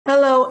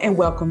and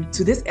welcome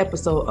to this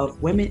episode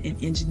of Women in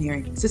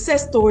Engineering,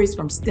 Success Stories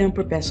from STEM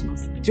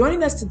Professionals.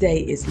 Joining us today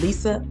is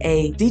Lisa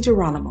A.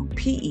 DiGerolamo,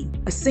 PE,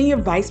 a Senior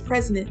Vice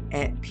President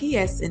at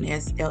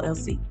PS&S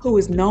LLC, who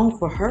is known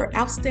for her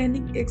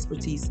outstanding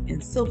expertise in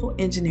civil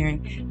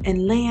engineering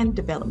and land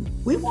development.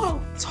 We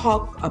want to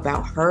talk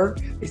about her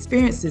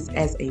experiences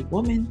as a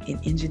woman in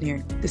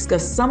engineering,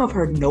 discuss some of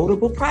her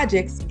notable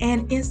projects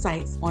and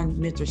insights on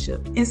mentorship,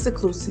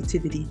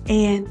 inclusivity,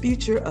 and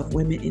future of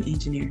women in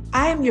engineering.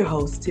 I am your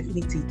host,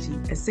 Tiffany Teachy,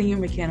 a senior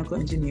mechanical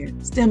engineer,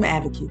 STEM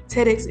advocate,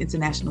 TEDx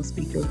international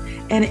speaker,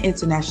 and an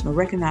international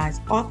recognized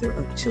author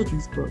of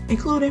children's books,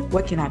 including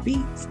What Can I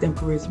Be? STEM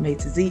Careers Made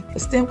to Z, a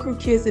STEM Crew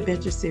Kids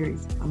Adventure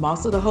series. I'm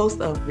also the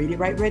host of Read It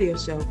Right Radio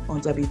Show on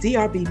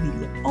WDRB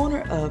Media,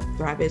 owner of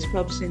Thrive Edge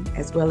Publishing,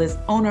 as well as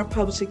owner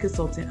publishing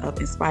consultant of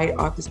Inspired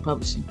Authors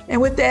Publishing.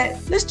 And with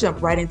that, let's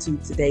jump right into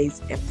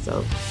today's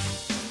episode.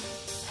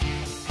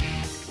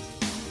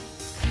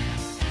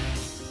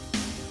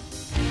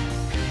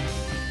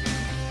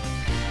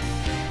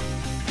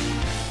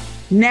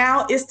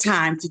 Now it's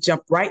time to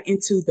jump right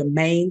into the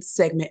main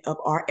segment of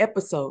our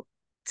episode.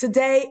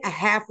 Today, I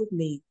have with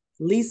me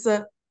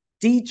Lisa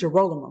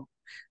DiGerolamo.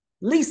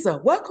 Lisa,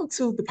 welcome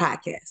to the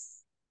podcast.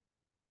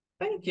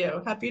 Thank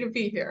you. Happy to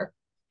be here.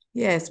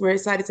 Yes, we're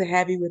excited to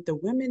have you with the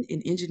Women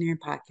in Engineering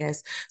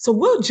podcast. So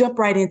we'll jump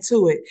right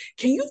into it.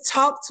 Can you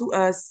talk to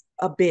us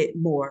a bit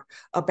more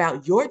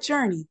about your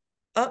journey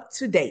up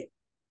to date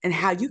and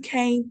how you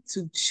came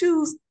to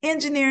choose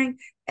engineering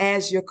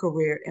as your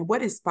career and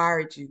what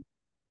inspired you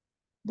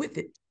with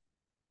it?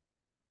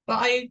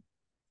 Well,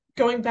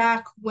 going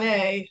back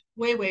way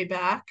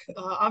back,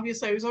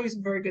 obviously I was always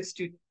a very good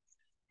student.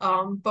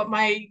 But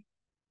my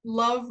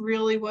love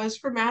really was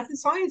for math and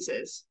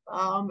sciences.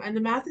 And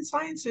the math and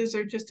sciences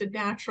are just a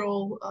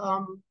natural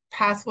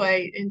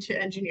pathway into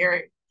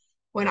engineering.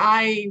 When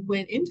I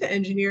went into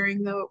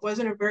engineering, though, it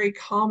wasn't a very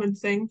common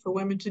thing for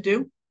women to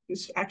do. It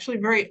was actually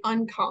very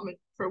uncommon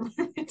for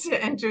women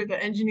to enter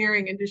the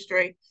engineering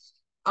industry.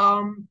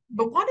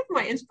 But one of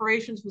my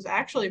inspirations was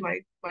actually my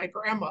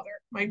grandmother.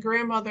 My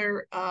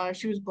grandmother,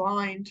 she was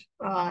blind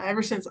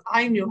ever since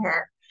I knew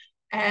her,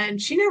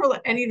 and she never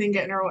let anything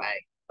get in her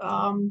way.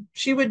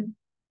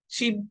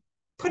 She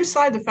put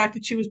aside the fact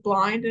that she was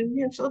blind, and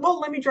she said, "Well,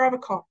 let me drive a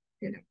car."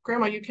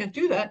 Grandma, you can't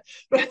do that.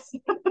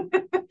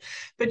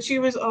 But she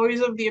was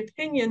always of the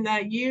opinion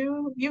that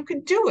you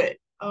could do it.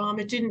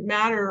 It didn't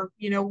matter,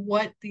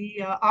 what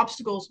the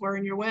obstacles were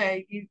in your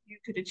way, you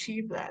could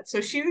achieve that. So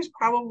she was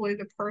probably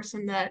the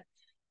person that,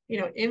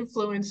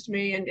 influenced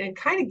me and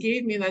kind of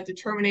gave me that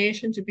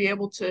determination to be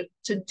able to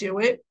do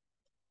it.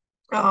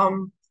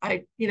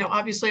 I,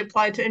 obviously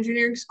applied to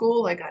engineering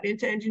school. I got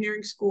into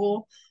engineering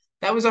school.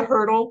 That was a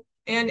hurdle,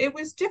 and it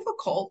was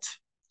difficult,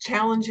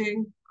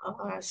 challenging.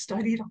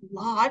 Studied a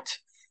lot.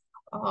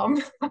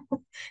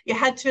 You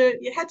had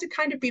to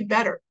kind of be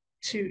better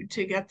to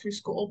get through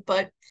school,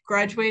 but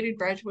graduated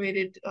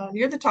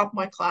near the top of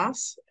my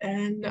class.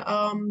 And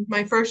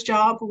my first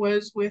job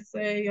was with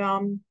a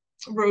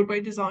roadway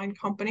design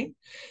company,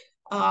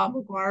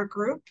 McGuire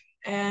Group,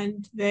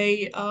 and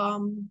they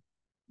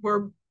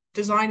were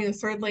designing the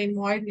third lane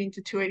widening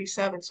to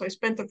 287. So I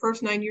spent the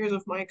first 9 years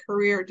of my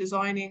career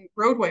designing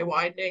roadway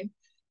widening.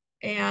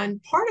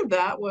 And part of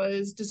that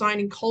was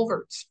designing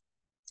culverts,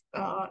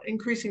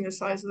 increasing the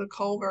size of the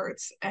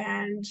culverts.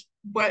 And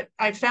what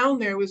I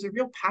found there was a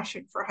real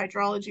passion for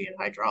hydrology and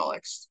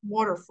hydraulics,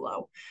 water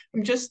flow.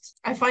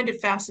 I find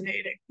it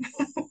fascinating.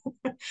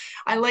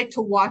 I like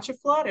to watch a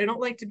flood. I don't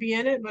like to be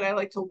in it, but I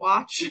like to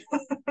watch.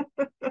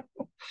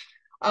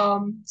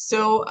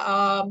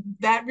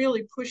 That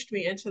really pushed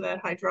me into that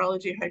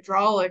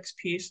hydraulics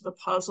piece of the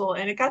puzzle.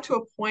 And it got to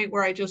a point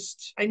where I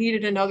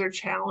needed another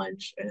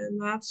challenge.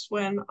 And that's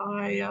when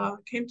I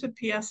came to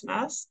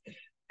PS&S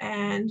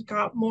and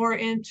got more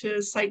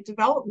into site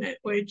development,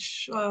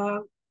 which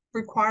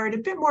required a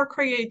bit more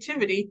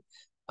creativity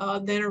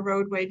than a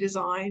roadway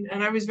design.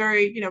 And I was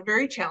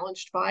very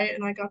challenged by it.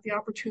 And I got the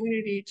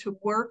opportunity to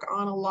work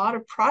on a lot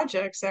of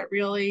projects that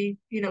really,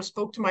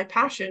 spoke to my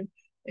passion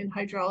in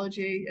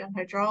hydrology and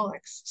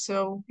hydraulics.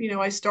 So,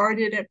 I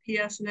started at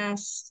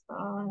PS&S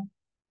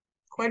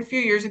quite a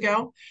few years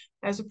ago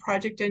as a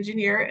project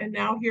engineer, and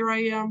now here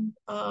I am,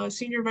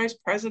 senior vice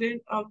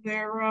president of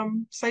their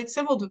site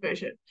civil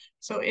division.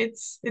 So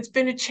it's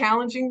been a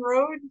challenging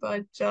road,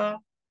 but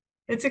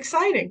it's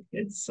exciting.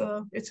 It's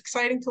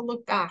exciting to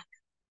look back.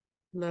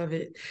 Love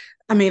it.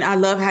 I mean, I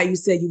love how you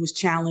said you was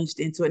challenged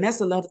into it. And that's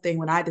another thing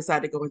when I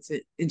decided to go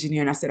into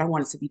engineering, I said I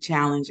wanted to be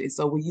challenged. And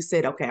so when you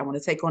said, okay, I want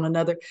to take on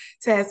another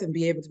task and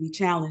be able to be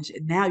challenged,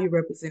 and now you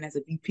represent as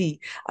a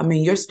VP, I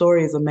mean, your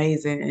story is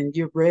amazing, and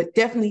you're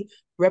definitely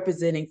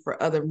representing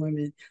for other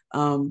women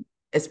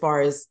as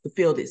far as the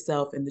field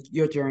itself and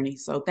your journey.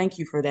 So thank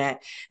you for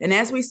that. And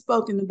as we've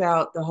spoken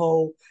about the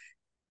whole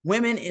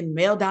women in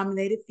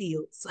male-dominated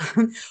fields,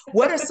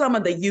 what are some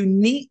of the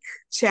unique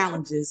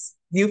challenges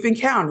you've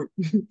encountered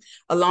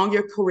along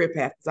your career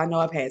path? Because I know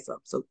I've had some.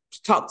 So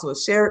talk to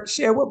us.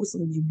 Share what were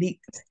some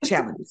unique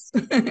challenges.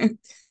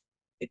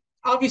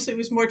 obviously it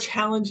was more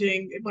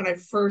challenging when I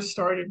first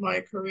started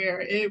my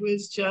career. It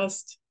was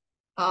just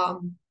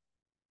um,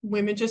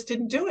 women just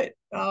didn't do it.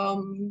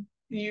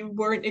 You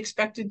weren't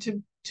expected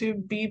to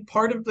be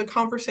part of the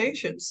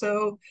conversation.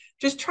 So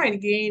just trying to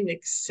gain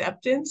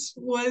acceptance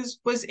was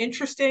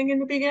interesting in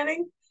the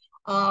beginning.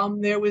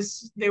 There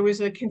was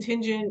a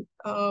contingent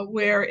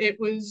where it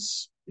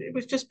was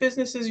just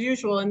business as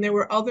usual, and there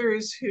were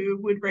others who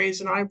would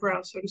raise an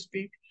eyebrow, so to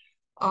speak.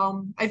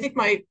 I think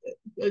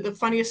the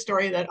funniest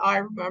story that I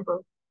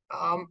remember,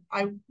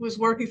 I was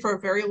working for a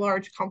very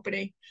large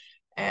company,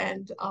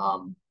 and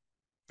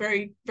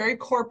very, very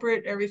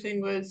corporate.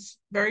 Everything was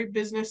very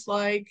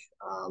business-like,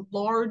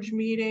 large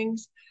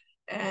meetings.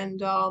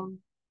 And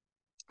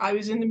I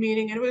was in the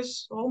meeting, and it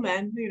was all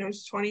men, it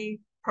was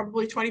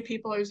probably 20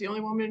 people. I was the only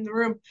woman in the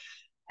room.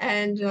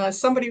 And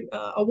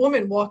a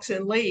woman walks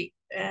in late,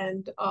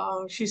 and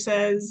she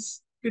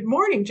says, "Good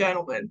morning,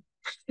 gentlemen."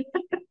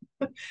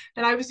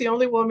 And I was the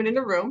only woman in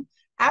the room.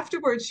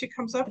 Afterwards, she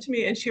comes up to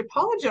me and she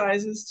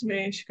apologizes to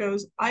me. And she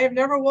goes, "I have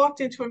never walked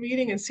into a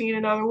meeting and seen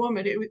another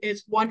woman.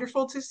 It's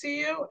wonderful to see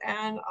you.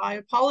 And I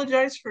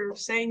apologize for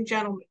saying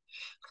gentlemen."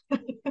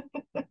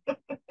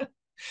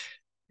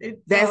 It,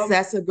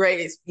 That's a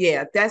great,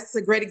 yeah, that's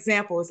a great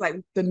example. It's like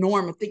the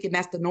norm of thinking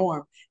that's the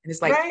norm. And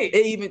it's like right.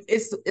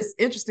 it's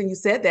interesting you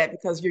said that,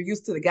 because you're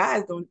used to the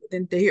guys doing,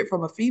 then to hear it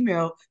from a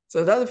female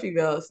to the other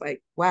female, it's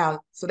like, wow.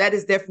 So that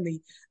is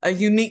definitely a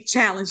unique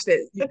challenge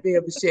that you'd be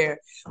able to share.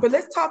 But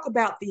let's talk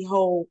about the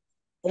whole,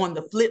 on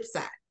the flip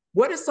side.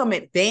 What are some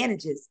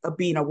advantages of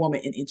being a woman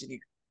in engineering?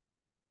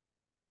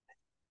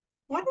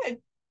 One of,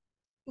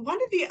 one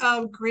of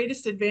the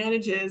greatest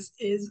advantages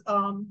is,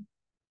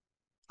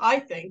 I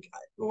think,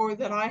 or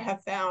that I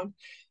have found,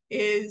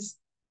 is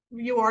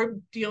you are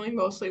dealing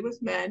mostly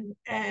with men,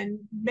 and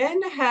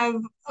men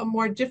have a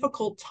more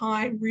difficult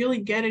time really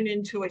getting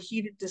into a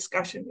heated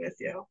discussion with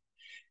you.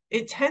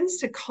 It tends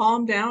to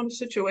calm down a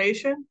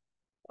situation.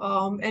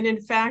 And in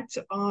fact,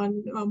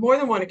 on more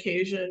than one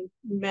occasion,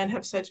 men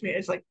have said to me,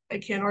 "It's like, I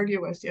can't argue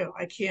with you.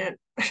 I can't,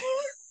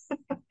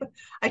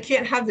 I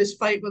can't have this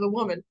fight with a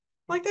woman."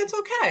 Like, that's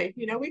okay.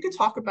 We could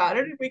talk about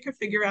it and we could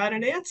figure out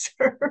an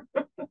answer.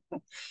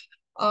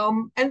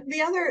 And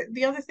the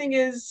other thing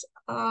is,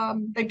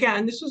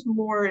 again, this was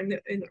more in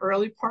the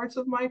early parts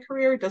of my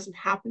career. It doesn't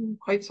happen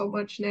quite so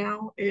much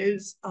now.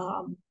 Is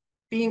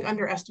being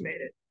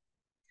underestimated.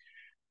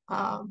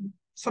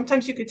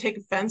 Sometimes you could take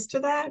offense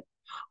to that.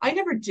 I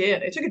never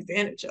did. I took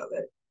advantage of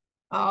it.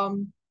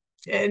 Um,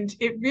 and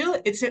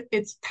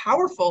it's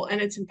powerful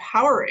and it's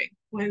empowering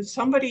when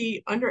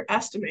somebody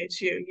underestimates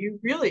you.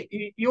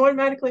 You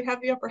automatically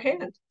have the upper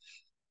hand.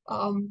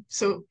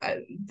 So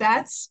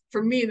that's,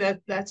 for me,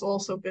 that's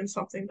also been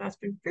something that's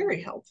been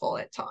very helpful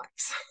at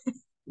times.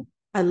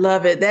 I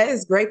love it. That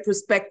is great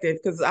perspective,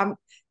 because and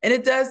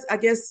it does, I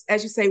guess,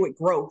 as you say, with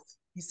growth.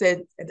 You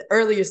said at the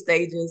earlier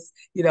stages,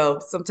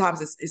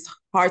 sometimes it's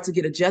hard to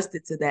get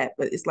adjusted to that.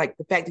 But it's like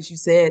the fact that you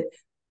said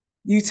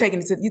you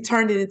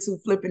turned it into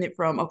flipping it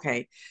from,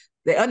 okay,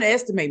 they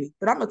underestimate me,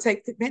 but I'm gonna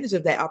take advantage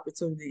of that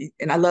opportunity.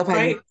 And I love how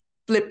Right, you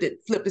flipped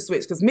the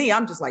switch. Because me,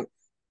 I'm just like,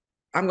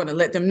 I'm gonna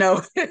let them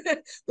know.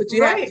 But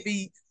you have to right.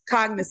 be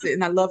cognizant,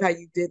 and I love how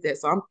you did that.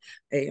 So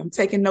I'm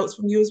taking notes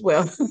from you as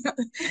well.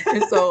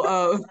 And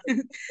so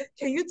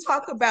can you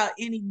talk about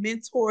any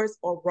mentors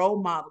or role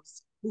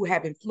models who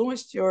have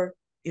influenced your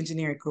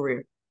engineering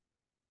career?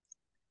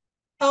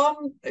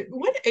 An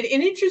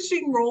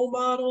interesting role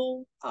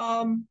model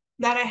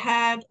that I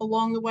had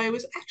along the way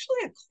was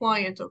actually a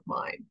client of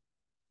mine.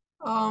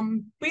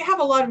 We have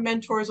a lot of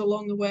mentors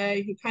along the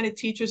way who kind of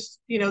teach us,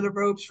 the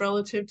ropes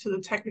relative to the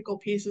technical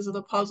pieces of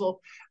the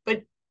puzzle.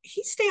 But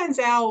he stands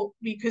out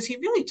because he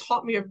really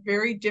taught me a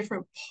very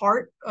different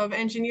part of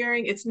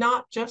engineering. It's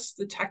not just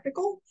the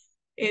technical;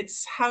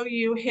 it's how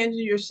you handle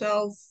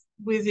yourself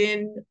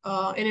within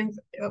an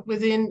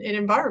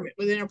environment,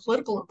 within a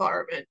political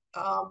environment,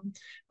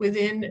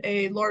 within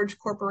a large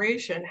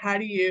corporation. How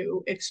do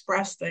you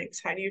express things?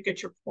 How do you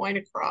get your point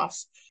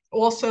across?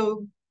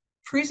 Also,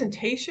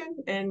 presentation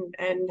and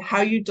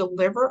how you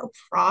deliver a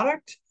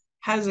product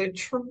has a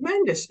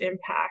tremendous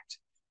impact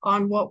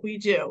on what we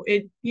do.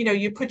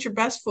 You put your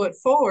best foot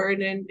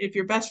forward, and if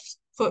your best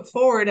foot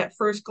forward at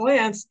first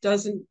glance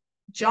doesn't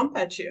jump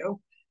at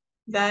you,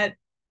 that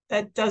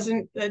that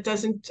doesn't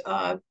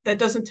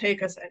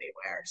take us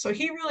anywhere. So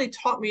he really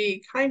taught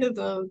me kind of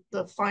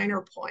the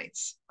finer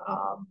points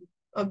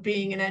of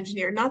being an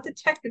engineer, not the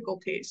technical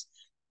piece,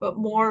 but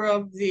more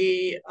of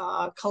the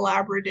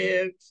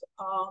collaborative,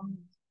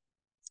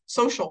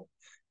 social,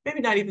 maybe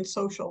not even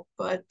social,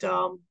 but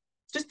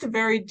just a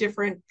very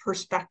different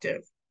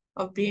perspective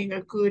of being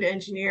a good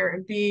engineer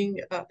and being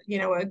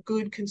a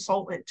good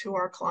consultant to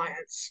our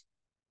clients.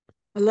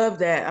 I love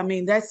that. I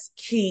mean, that's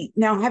key.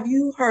 Now, have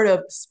you heard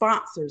of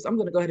sponsors? I'm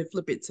going to go ahead and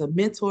flip it to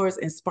mentors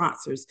and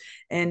sponsors.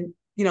 And,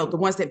 the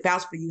ones that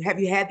vouch for you. Have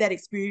you had that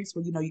experience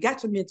where, you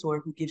got your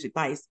mentor who gives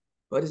advice,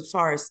 but as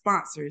far as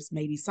sponsors,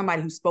 maybe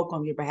somebody who spoke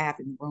on your behalf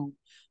in the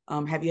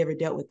room, have you ever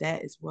dealt with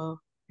that as well?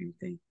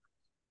 Anything?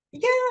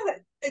 Yeah,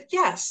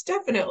 Yes,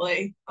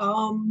 definitely.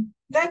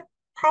 That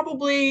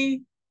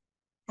probably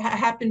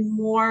happened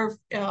more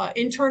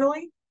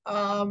internally.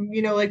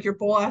 Like your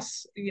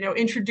boss,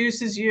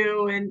 introduces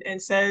you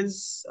and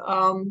says,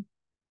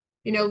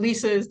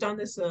 Lisa has done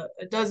this a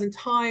dozen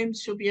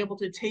times. She'll be able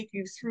to take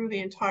you through the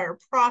entire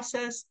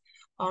process.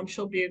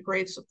 She'll be a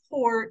great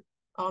support.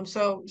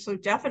 So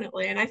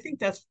definitely, and I think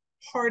that's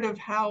part of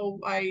how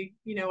I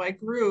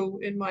grew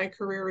in my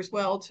career as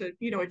well to,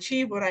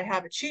 achieve what I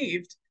have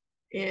achieved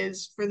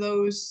is for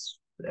those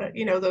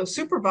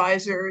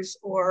supervisors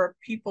or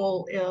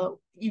people,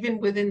 even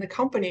within the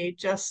company,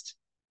 just,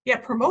 yeah,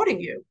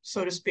 promoting you,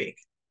 so to speak.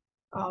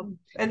 And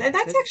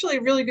that's actually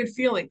a really good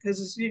feeling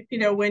because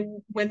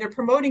when they're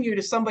promoting you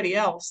to somebody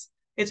else,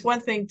 it's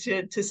one thing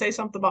to say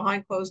something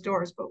behind closed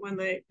doors, but when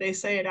they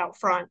say it out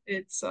front,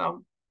 it's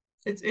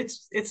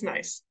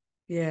nice.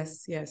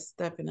 Yes, yes,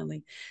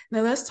 definitely.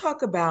 Now let's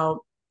talk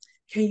about,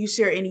 can you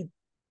share any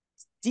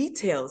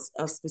details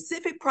of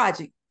specific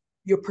project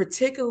you're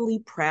particularly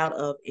proud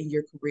of in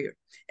your career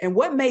and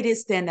what made it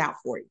stand out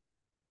for you?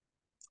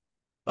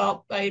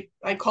 Well, I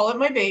call it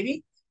my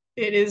baby.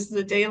 It is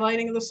the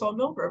daylighting of the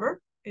Sawmill River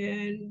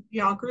in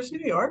Yonkers,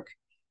 New York.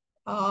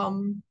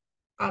 Um,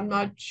 I'm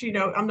not sure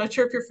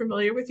if you're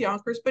familiar with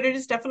Yonkers, but it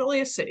is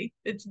definitely a city.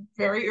 It's a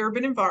very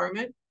urban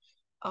environment.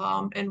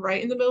 And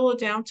right in the middle of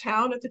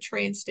downtown at the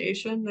train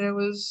station, there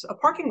was a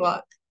parking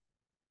lot.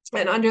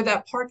 And under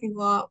that parking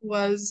lot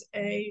was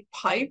a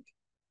pipe.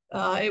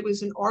 It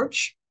was an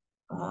arch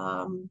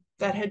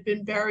that had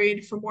been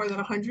buried for more than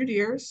 100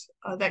 years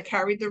that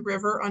carried the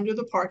river under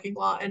the parking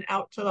lot and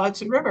out to the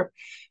Hudson River.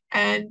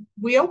 And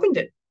we opened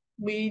it.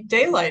 We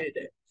daylighted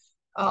it.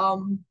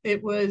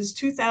 It was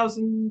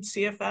 2000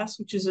 CFS,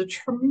 which is a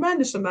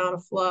tremendous amount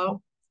of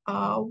flow.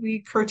 We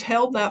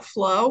curtailed that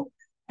flow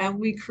and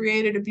we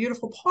created a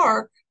beautiful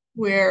park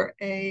where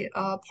a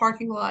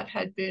parking lot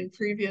had been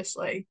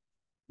previously.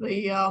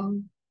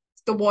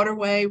 The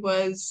waterway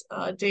was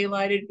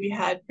daylighted. We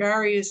had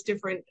various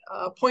different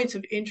points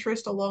of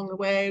interest along the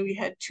way. We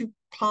had two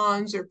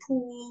ponds or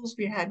pools.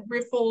 We had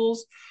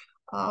riffles.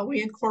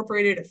 We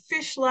incorporated a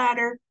fish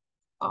ladder.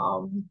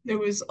 There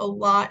was a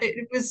lot.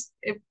 It was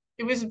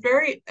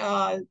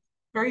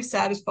very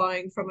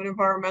satisfying from an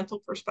environmental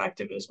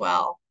perspective as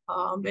well.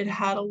 It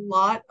had a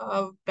lot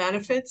of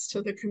benefits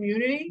to the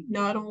community,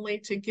 not only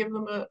to give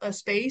them a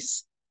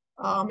space.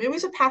 It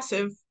was a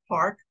passive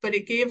park, but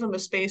it gave them a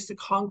space to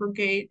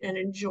congregate and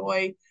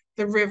enjoy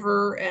the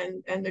river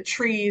and the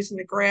trees and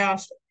the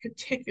grass,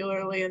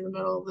 particularly in the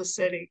middle of the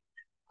city.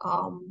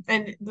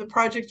 And the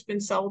project's been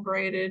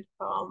celebrated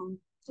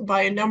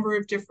by a number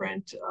of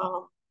different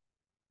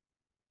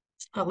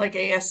like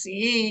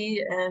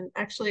ASCE, and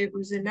actually it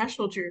was in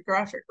National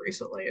Geographic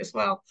recently as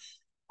well.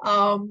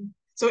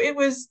 So it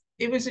was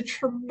a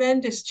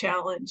tremendous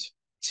challenge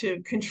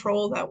to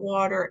control that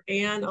water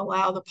and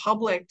allow the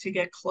public to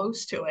get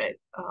close to it.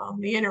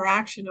 The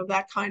interaction of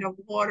that kind of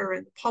water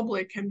and the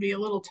public can be a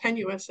little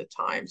tenuous at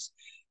times,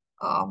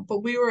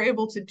 but we were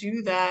able to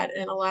do that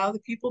and allow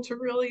the people to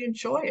really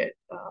enjoy it.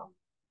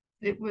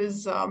 It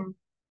was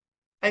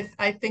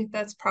I think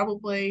that's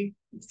probably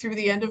through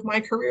the end of my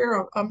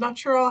career. I'm not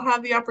sure I'll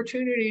have the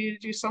opportunity to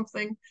do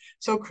something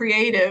so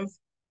creative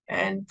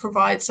and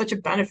provide such a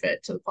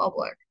benefit to the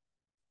public.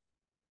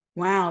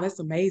 Wow, that's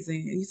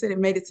amazing. And you said it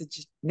made it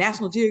to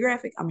National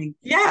Geographic. I mean,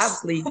 Yes.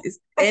 obviously, it's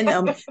and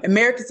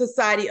American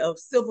Society of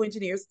Civil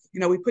Engineers.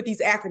 We put these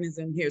acronyms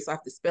in here, so I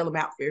have to spell them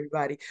out for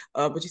everybody.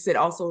 But you said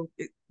also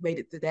it made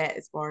it to that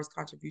as far as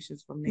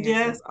contributions from there. So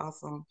Yeah. that's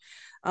awesome.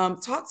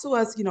 Talk to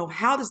us,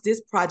 how does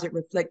this project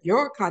reflect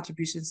your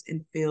contributions in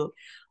the field,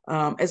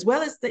 as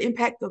well as the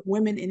impact of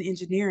women in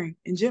engineering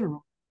in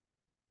general?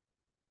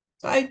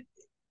 So I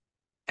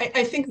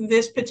think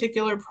this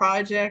particular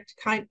project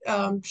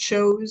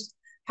shows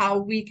how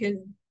we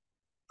can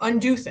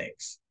undo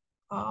things.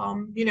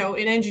 An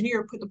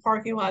engineer put the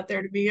parking lot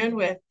there to begin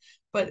with,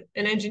 but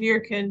an engineer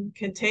can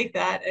take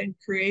that and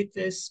create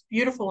this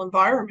beautiful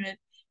environment,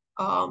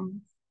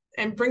 um,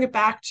 and bring it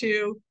back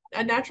to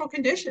a natural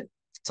condition.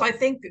 So I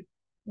think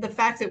the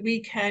fact that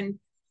we can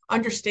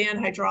understand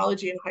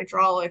hydrology and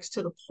hydraulics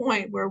to the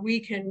point where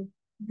we can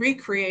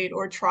recreate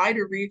or try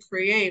to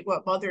recreate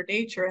what Mother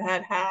Nature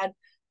had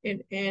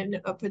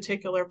in a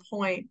particular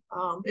point,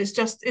 is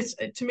just, it's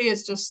to me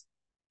it's just,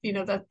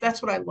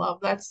 that's what I love.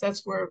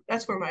 That's where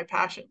my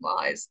passion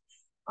lies.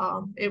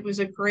 It was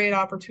a great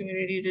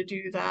opportunity to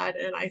do that,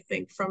 and I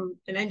think from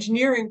an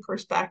engineering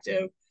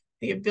perspective,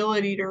 the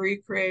ability to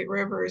recreate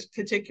rivers,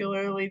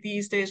 particularly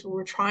these days when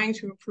we're trying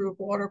to improve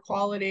water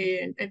quality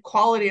and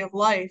quality of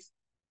life,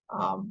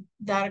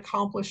 that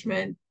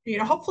accomplishment,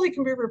 hopefully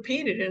can be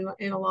repeated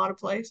in a lot of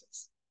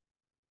places.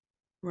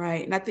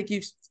 Right. And I think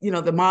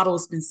the model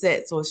has been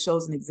set, so it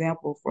shows an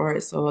example for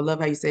it. So I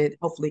love how you said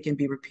hopefully it can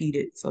be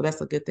repeated. So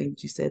that's a good thing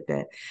that you said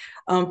that.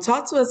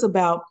 Talk to us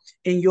about,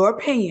 in your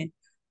opinion,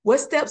 what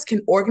steps can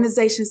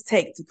organizations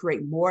take to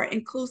create more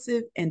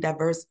inclusive and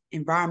diverse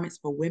environments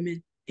for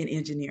women in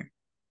engineering?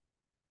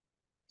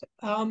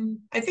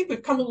 I think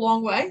we've come a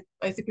long way.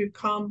 I think we've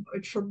come a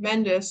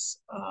tremendous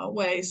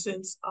way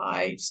since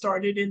I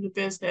started in the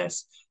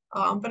business.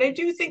 But I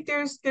do think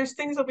there's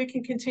things that we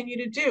can continue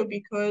to do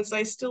because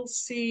I still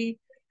see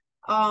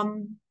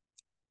um,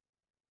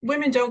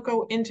 women don't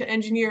go into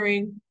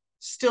engineering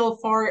still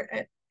far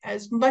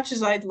as much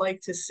as I'd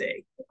like to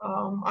see.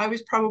 I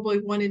was probably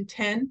 1 in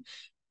 10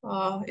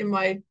 in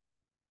my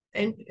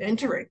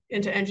entering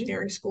into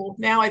engineering school.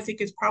 Now I think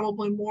it's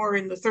probably more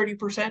in the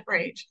 30%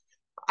 range.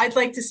 I'd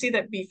like to see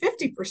that be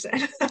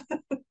 50%.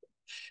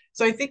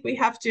 So I think we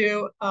have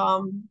to,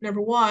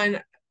 number one,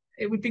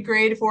 it would be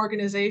great if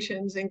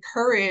organizations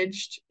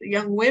encouraged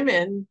young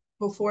women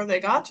before they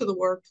got to the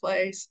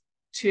workplace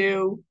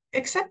to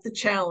accept the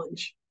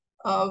challenge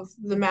of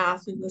the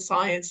math and the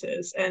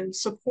sciences and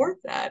support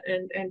that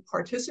and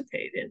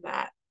participate in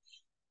that.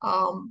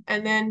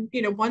 And then,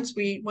 once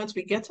we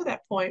get to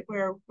that point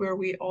where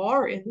we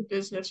are in the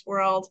business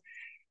world,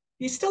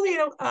 you still need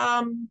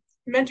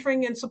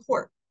mentoring and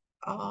support.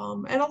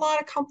 And a lot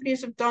of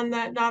companies have done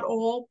that, not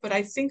all, but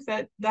I think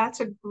that that's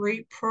a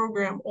great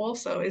program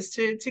also, is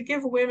to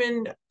give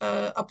women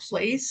a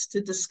place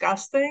to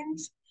discuss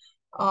things,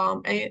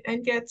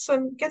 and get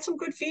some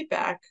good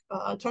feedback.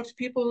 Talk to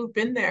people who've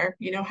been there.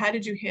 How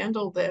did you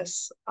handle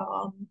this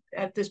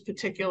at this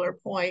particular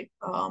point?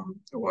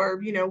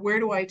 Or where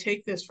do I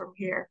take this from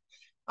here?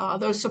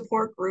 Those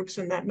support groups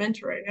and that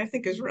mentoring, I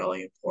think, is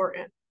really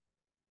important.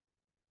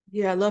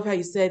 Yeah, I love how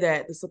you say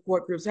that, the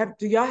support groups.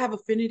 Do y'all have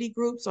affinity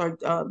groups or,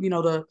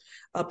 the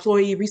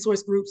employee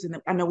resource groups?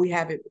 And I know we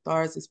have it with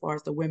ours as far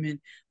as the women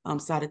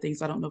side of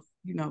things. I don't know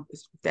if, if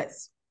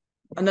that's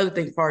another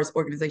thing as far as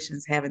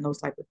organizations having those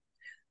type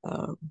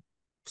of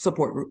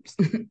support groups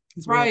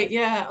as well. Right.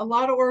 Yeah. A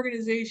lot of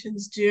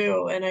organizations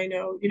do. And I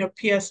know,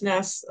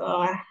 PS&S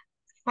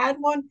had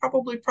one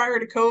probably prior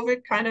to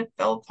COVID, kind of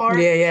fell apart.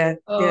 Yeah, yeah,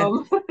 yeah.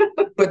 Um,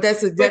 But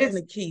that's a but it's,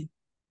 definite key.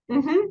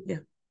 mhm, Yeah,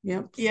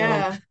 yeah. So,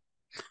 yeah.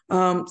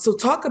 so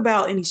talk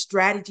about any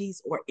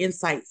strategies or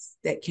insights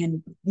that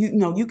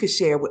you could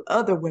share with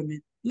other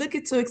women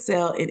looking to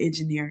excel in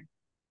engineering.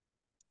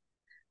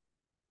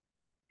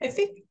 I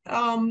think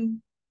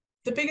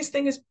the biggest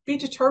thing is be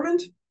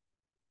determined.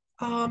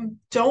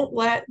 Don't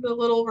let the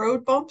little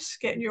road bumps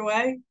get in your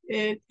way.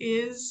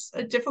 It's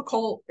a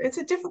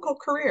difficult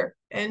career,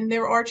 and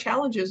there are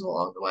challenges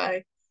along the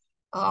way.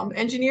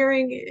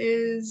 Engineering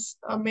is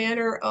a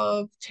manner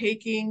of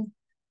taking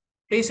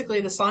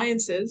basically the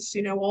sciences,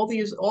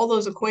 all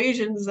those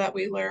equations that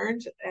we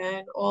learned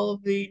and all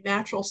of the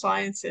natural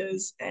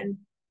sciences, and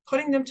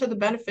putting them to the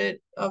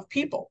benefit of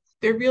people.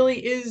 There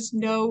really is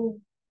no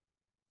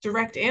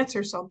direct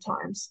answer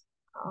sometimes.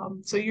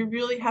 So you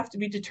really have to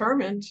be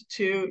determined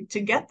to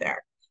get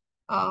there.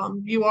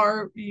 You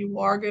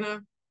are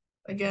gonna,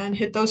 again,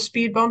 hit those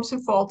speed bumps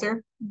and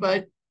falter,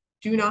 but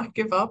do not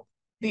give up.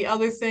 The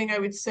other thing I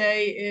would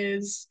say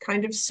is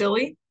kind of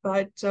silly,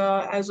 but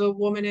as a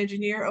woman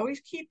engineer, always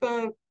keep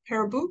a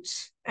pair of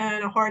boots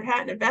and a hard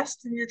hat and a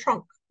vest in your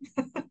trunk.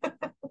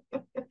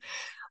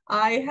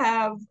 I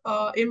have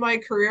in my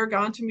career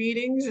gone to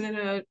meetings in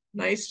a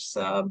nice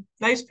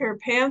pair of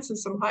pants and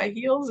some high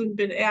heels and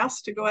been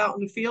asked to go out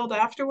in the field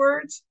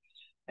afterwards.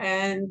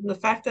 And the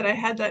fact that I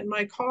had that in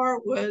my car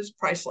was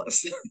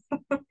priceless.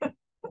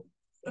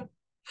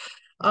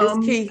 It's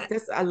um, key.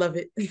 I love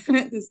it. It's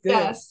good.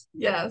 yes,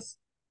 yes.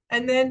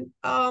 And then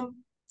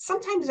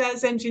sometimes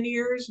as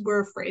engineers,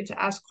 we're afraid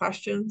to ask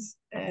questions.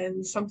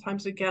 And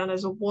sometimes, again,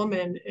 as a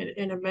woman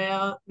in a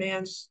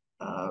man's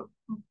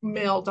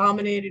male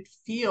dominated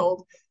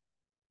field,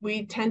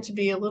 we tend to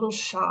be a little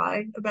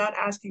shy about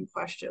asking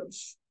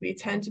questions. We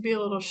tend to be a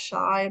little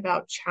shy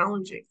about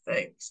challenging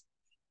things.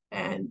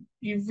 And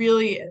you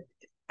really,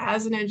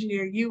 as an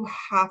engineer, you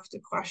have to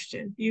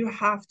question, you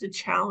have to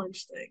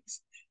challenge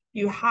things,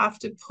 you have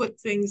to put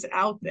things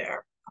out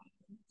there.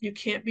 You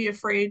can't be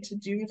afraid to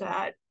do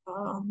that.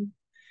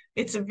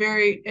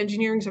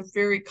 Engineering is a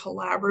very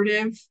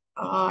collaborative,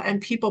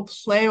 and people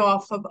play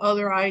off of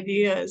other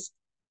ideas.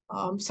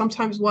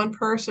 Sometimes one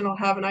person will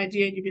have an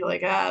idea and you'd be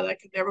like,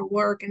 that could never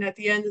work. And at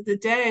the end of the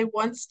day,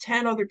 once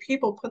 10 other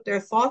people put their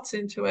thoughts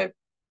into it,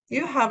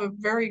 you have a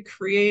very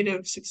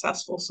creative,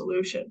 successful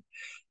solution.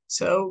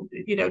 So,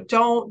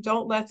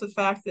 don't let the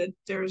fact that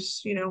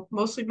there's,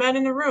 mostly men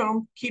in the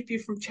room keep you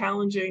from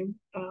challenging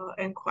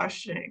and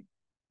questioning.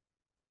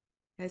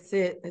 That's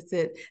it. That's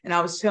it. And I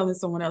was telling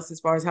someone else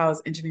as far as how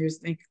as engineers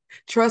think,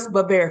 trust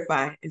but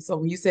verify. And so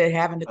when you said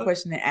having the Oh,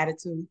 question and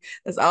attitude,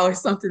 that's always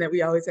something that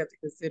we always have to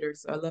consider.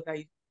 So I love how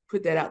you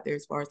put that out there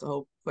as far as the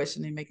whole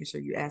question and making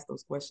sure you ask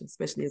those questions,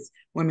 especially as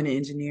women in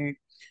engineering.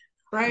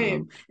 right.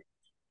 Um,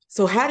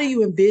 so how do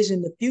you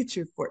envision the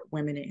future for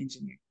women in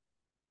engineering?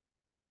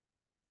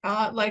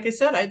 Like I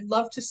said, I'd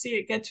love to see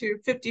it get to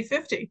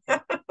 50-50.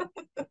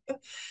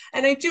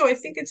 And I do. I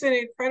think it's an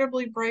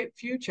incredibly bright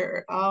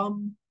future.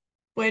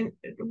 When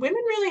women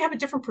really have a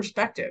different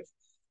perspective.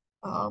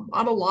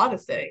 on a lot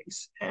of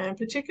things, and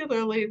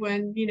particularly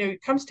when,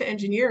 it comes to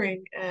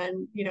engineering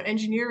and,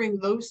 engineering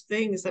those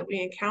things that we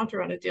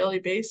encounter on a daily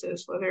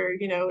basis, whether,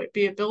 it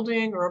be a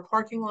building or a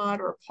parking lot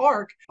or a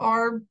park,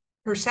 our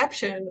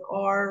perception,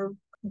 our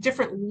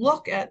different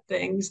look at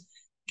things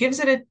gives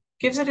it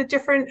a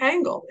different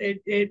angle.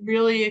 It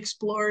really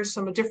explores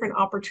some different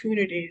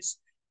opportunities.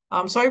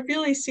 So I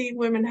really see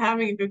women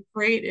having a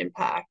great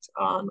impact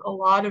on a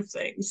lot of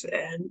things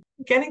and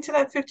getting to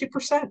that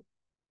 50%.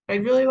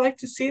 I'd really like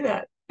to see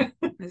that.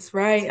 That's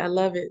right. I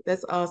love it.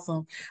 That's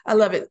awesome. I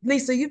love it.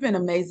 Lisa, you've been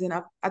amazing.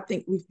 I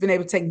think we've been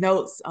able to take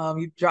notes.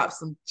 You've dropped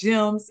some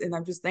gems, and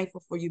I'm just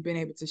thankful for you being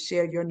able to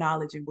share your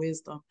knowledge and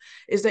wisdom.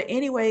 Is there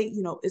any way,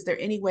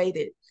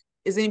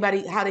 is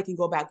anybody, how they can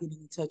go about getting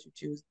in touch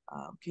with you?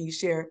 Can you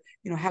share,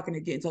 how can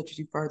they get in touch with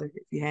you further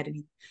if you had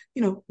any,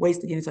 ways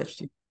to get in touch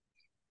with you?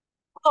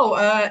 Oh,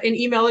 an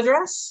email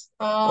address.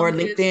 Or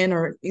LinkedIn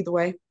or either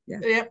way. Yeah.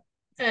 Yep.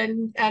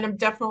 And I'm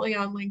definitely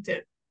on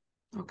LinkedIn.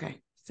 Okay.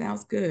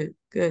 Sounds good.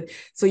 Good.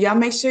 So y'all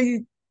make sure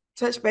you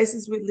touch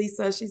bases with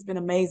Lisa. She's been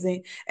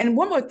amazing. And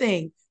one more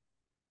thing,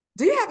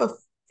 do you have a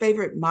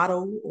favorite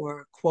motto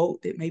or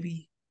quote that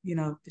maybe,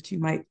 that you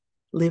might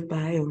live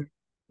by or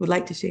would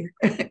like to share?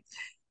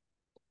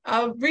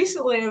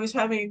 Recently, I was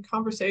having a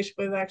conversation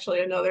with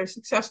actually another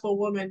successful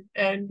woman,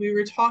 and we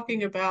were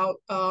talking about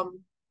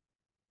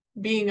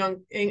being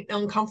in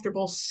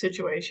uncomfortable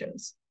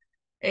situations.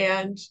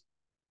 And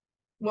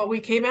what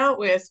we came out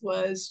with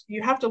was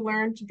you have to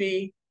learn to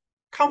be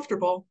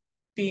comfortable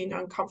being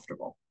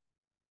uncomfortable.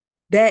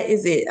 That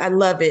is it. I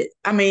love it.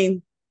 I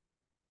mean,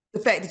 the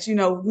fact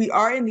that, we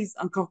are in these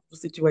uncomfortable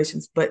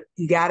situations, but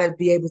you got to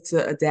be able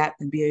to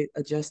adapt and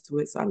adjust to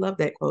it. So I love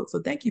that quote. So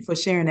thank you for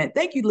sharing that.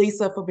 Thank you,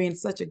 Lisa, for being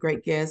such a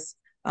great guest.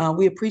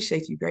 We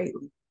appreciate you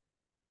greatly.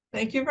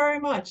 Thank you very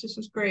much. This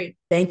was great.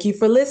 Thank you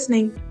for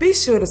listening. Be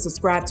sure to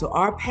subscribe to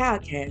our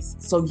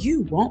podcast so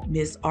you won't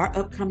miss our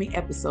upcoming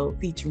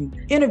episode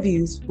featuring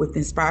interviews with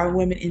inspiring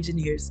women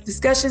engineers,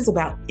 discussions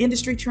about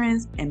industry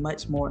trends, and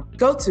much more.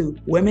 Go to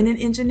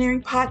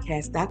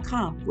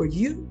womeninengineeringpodcast.com where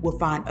you will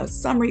find a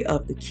summary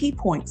of the key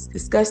points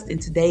discussed in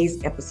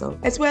today's episode,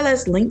 as well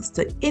as links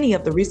to any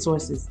of the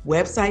resources,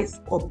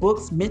 websites, or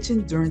books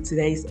mentioned during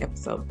today's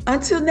episode.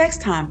 Until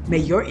next time, may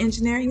your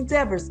engineering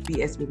endeavors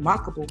be as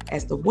remarkable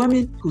as the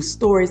women whose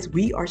stories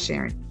we are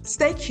sharing.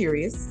 Stay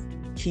curious,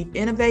 keep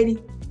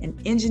innovating, and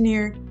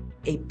engineer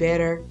a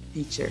better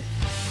future.